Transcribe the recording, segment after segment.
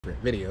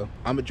Video.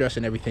 I'm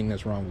addressing everything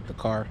that's wrong with the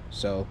car.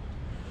 So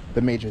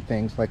the major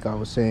things, like I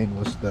was saying,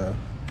 was the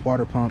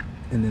water pump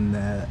and then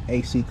the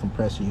AC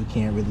compressor. You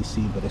can't really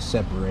see, but it's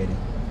separated.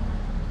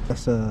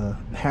 That's a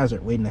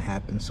hazard waiting to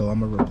happen, so I'm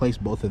gonna replace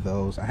both of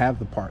those. I have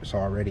the parts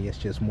already. It's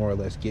just more or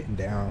less getting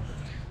down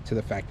to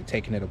the fact of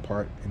taking it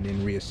apart and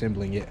then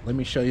reassembling it. Let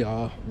me show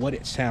y'all what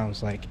it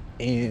sounds like,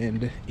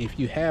 and if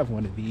you have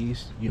one of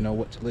these, you know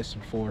what to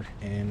listen for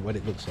and what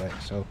it looks like.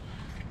 So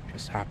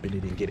let's hop in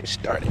it and get it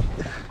started.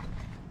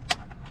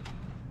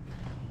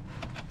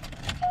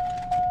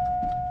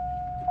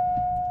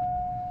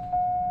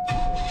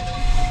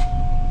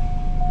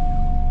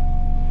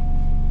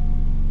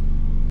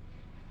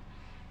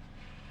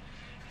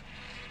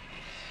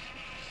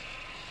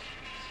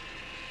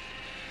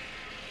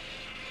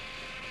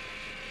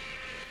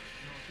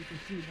 You can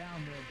see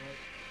down there, but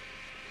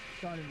it's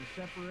starting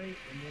to separate,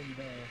 and then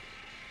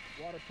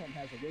the water pump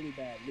has a really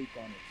bad leak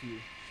on it too.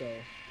 So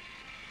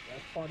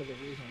that's part of the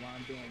reason why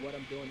I'm doing what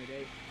I'm doing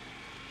today.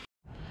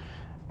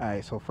 All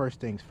right, so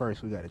first things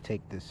first, we got to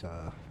take this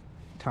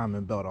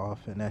timing belt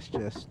off, and that's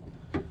just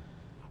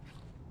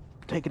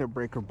taking a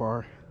breaker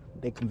bar.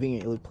 They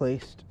conveniently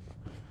placed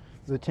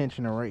the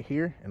tensioner right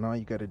here, and all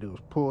you got to do is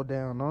pull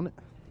down on it.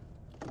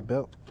 The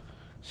belt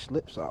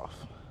slips off.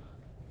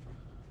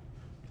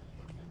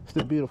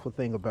 The beautiful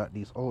thing about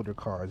these older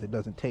cars, it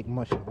doesn't take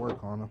much to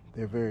work on them.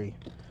 They're very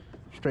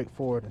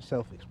straightforward and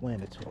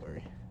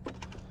self-explanatory.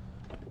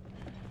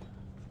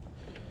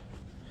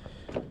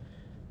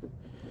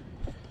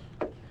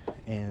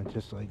 And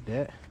just like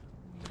that,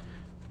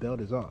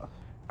 belt is off.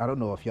 I don't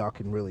know if y'all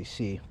can really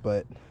see,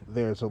 but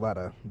there's a lot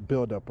of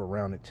buildup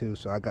around it too,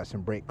 so I got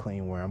some brake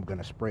clean where I'm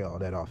gonna spray all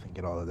that off and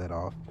get all of that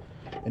off.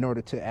 In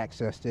order to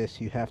access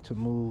this, you have to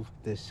move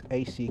this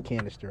AC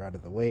canister out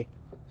of the way.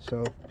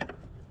 So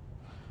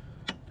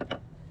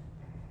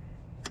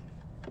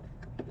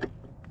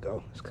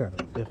it's kind of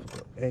a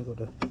difficult angle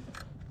to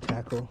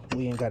tackle.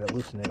 We ain't got to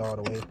loosen it all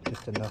the way,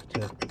 just enough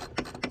to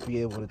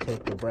be able to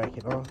take the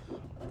bracket off.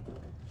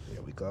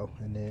 There we go.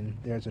 And then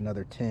there's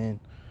another 10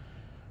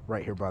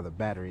 right here by the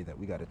battery that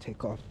we got to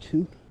take off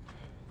too.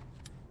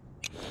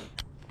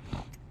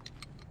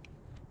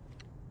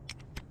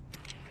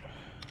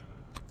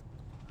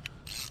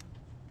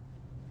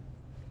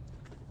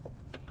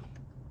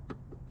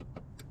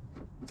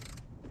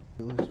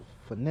 Let's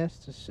finesse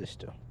the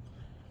system.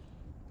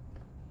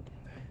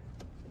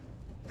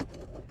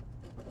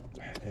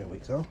 There we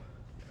go.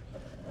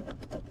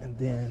 And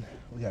then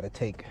we got to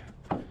take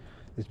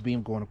this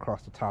beam going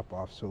across the top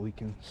off so we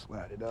can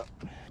slide it up.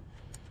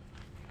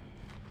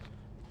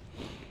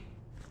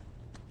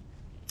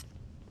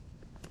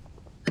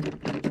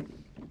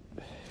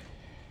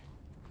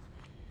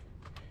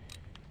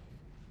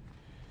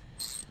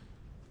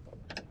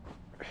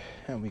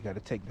 And we got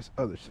to take this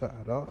other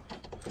side off.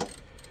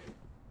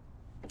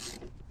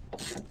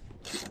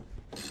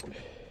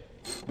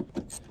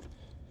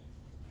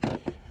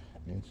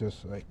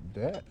 Just like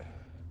that.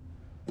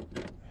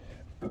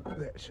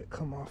 That should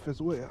come off as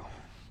well.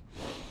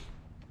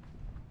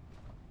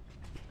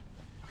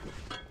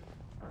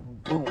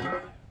 Boom.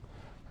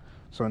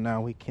 So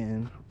now we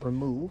can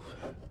remove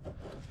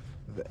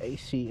the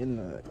AC in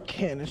the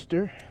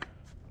canister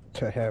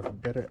to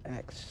have better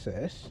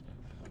access.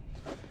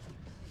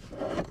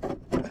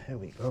 There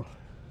we go.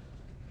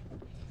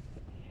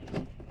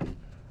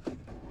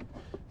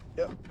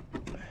 Yep.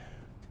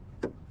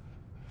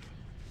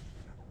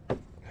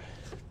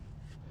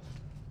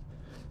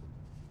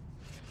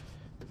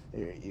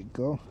 There you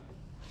go.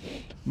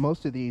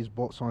 Most of these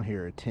bolts on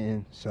here are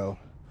 10, so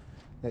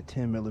that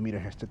 10 millimeter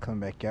has to come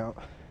back out.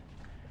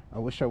 I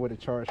wish I would have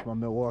charged my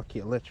Milwaukee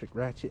electric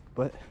ratchet,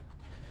 but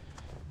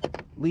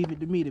leave it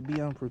to me to be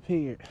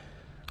unprepared.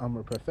 I'm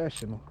a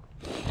professional.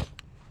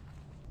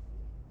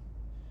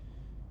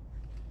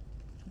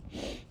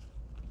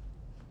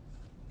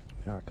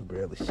 I can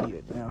barely see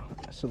it now.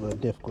 It's a little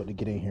difficult to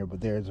get in here, but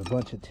there's a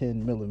bunch of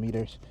 10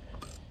 millimeters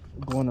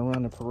going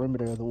around the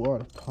perimeter of the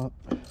water pump,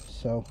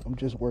 so I'm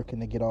just working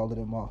to get all of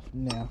them off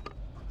now.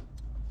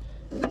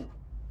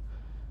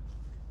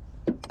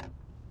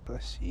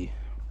 Let's see,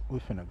 we're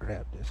finna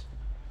grab this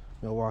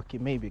Milwaukee.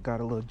 Maybe it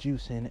got a little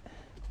juice in it.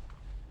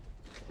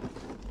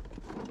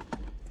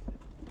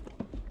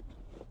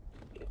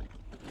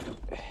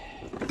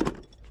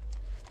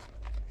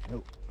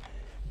 Nope,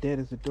 dead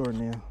as a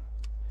doornail.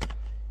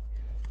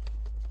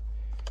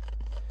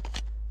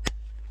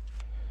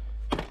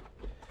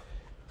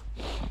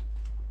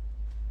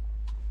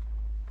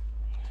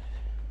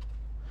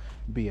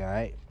 Be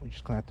alright. We're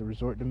just gonna have to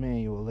resort to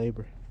manual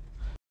labor.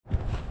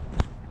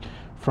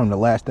 From the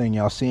last thing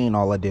y'all seen,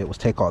 all I did was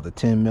take all the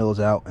 10 mils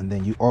out, and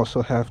then you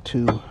also have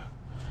to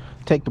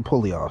take the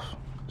pulley off.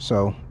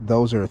 So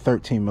those are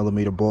 13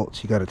 millimeter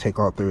bolts. You got to take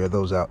all 3 of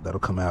those out. That'll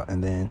come out,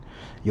 and then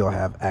you'll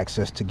have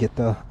access to get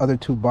the other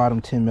 2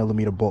 bottom 10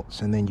 millimeter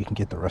bolts, and then you can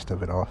get the rest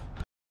of it off.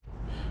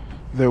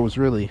 There was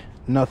really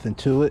nothing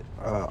to it.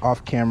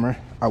 Off camera,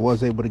 I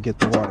was able to get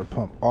the water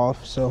pump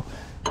off. So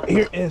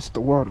here is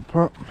the water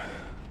pump.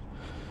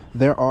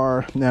 There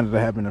are, now that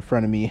I have it in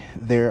front of me,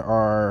 there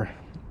are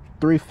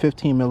 3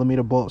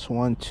 15mm bolts,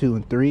 1, 2,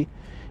 and 3.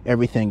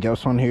 Everything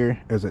else on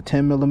here is a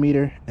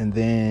 10mm, and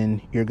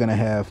then you're gonna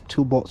have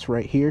 2 bolts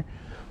right here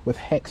with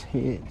hex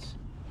heads.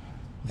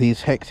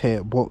 These hex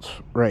head bolts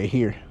right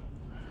here.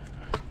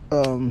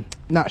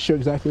 Not sure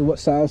exactly what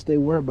size they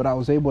were, but I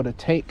was able to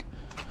take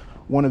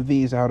one of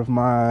these out of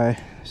my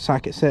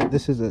socket set.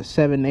 This is a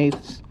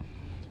 7/8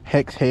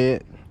 hex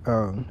head,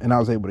 and I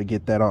was able to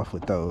get that off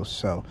with those.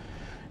 So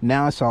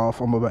now it's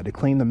off. I'm about to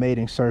clean the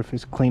mating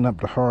surface, clean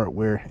up the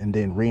hardware, and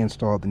then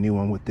reinstall the new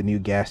one with the new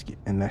gasket,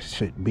 and that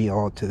should be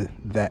all to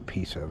that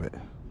piece of it.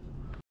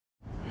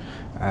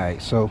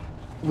 Alright, so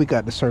we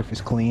got the surface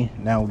clean.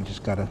 Now we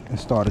just gotta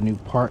install the new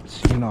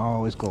parts. You know, I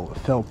always go with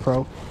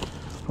Felpro.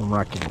 I'm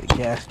rocking the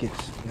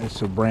gaskets.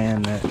 It's a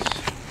brand that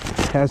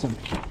hasn't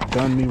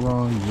done me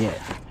wrong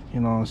yet. You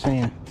know what I'm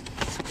saying?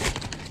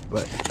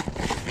 But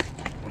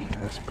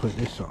let's put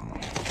this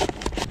on.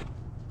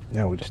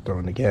 Now we're just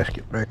throwing the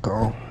gasket back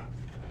on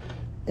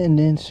and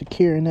then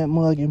securing that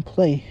mug in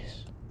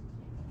place.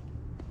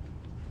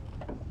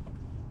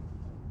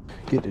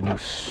 Get the new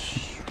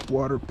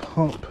water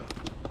pump.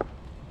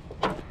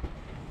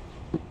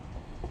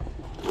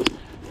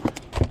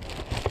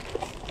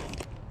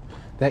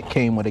 That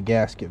came with a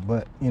gasket,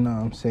 but you know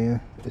what I'm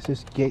saying? Is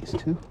this Gates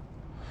too?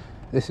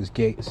 This is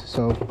Gates.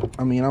 So,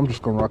 I mean, I'm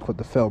just gonna rock with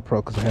the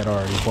Felpro because I had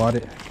already bought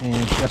it.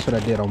 And that's what I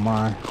did on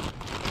my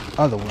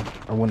other one.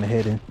 I went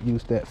ahead and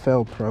used that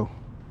Felpro.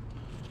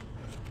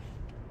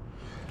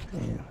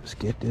 And let's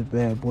get this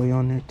bad boy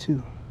on there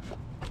too.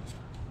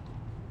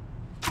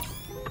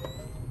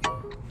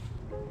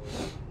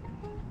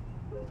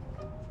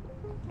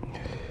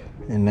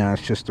 And now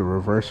it's just the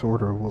reverse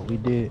order of what we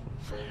did.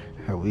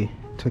 How we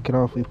took it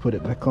off, we put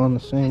it back on the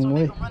same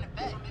way.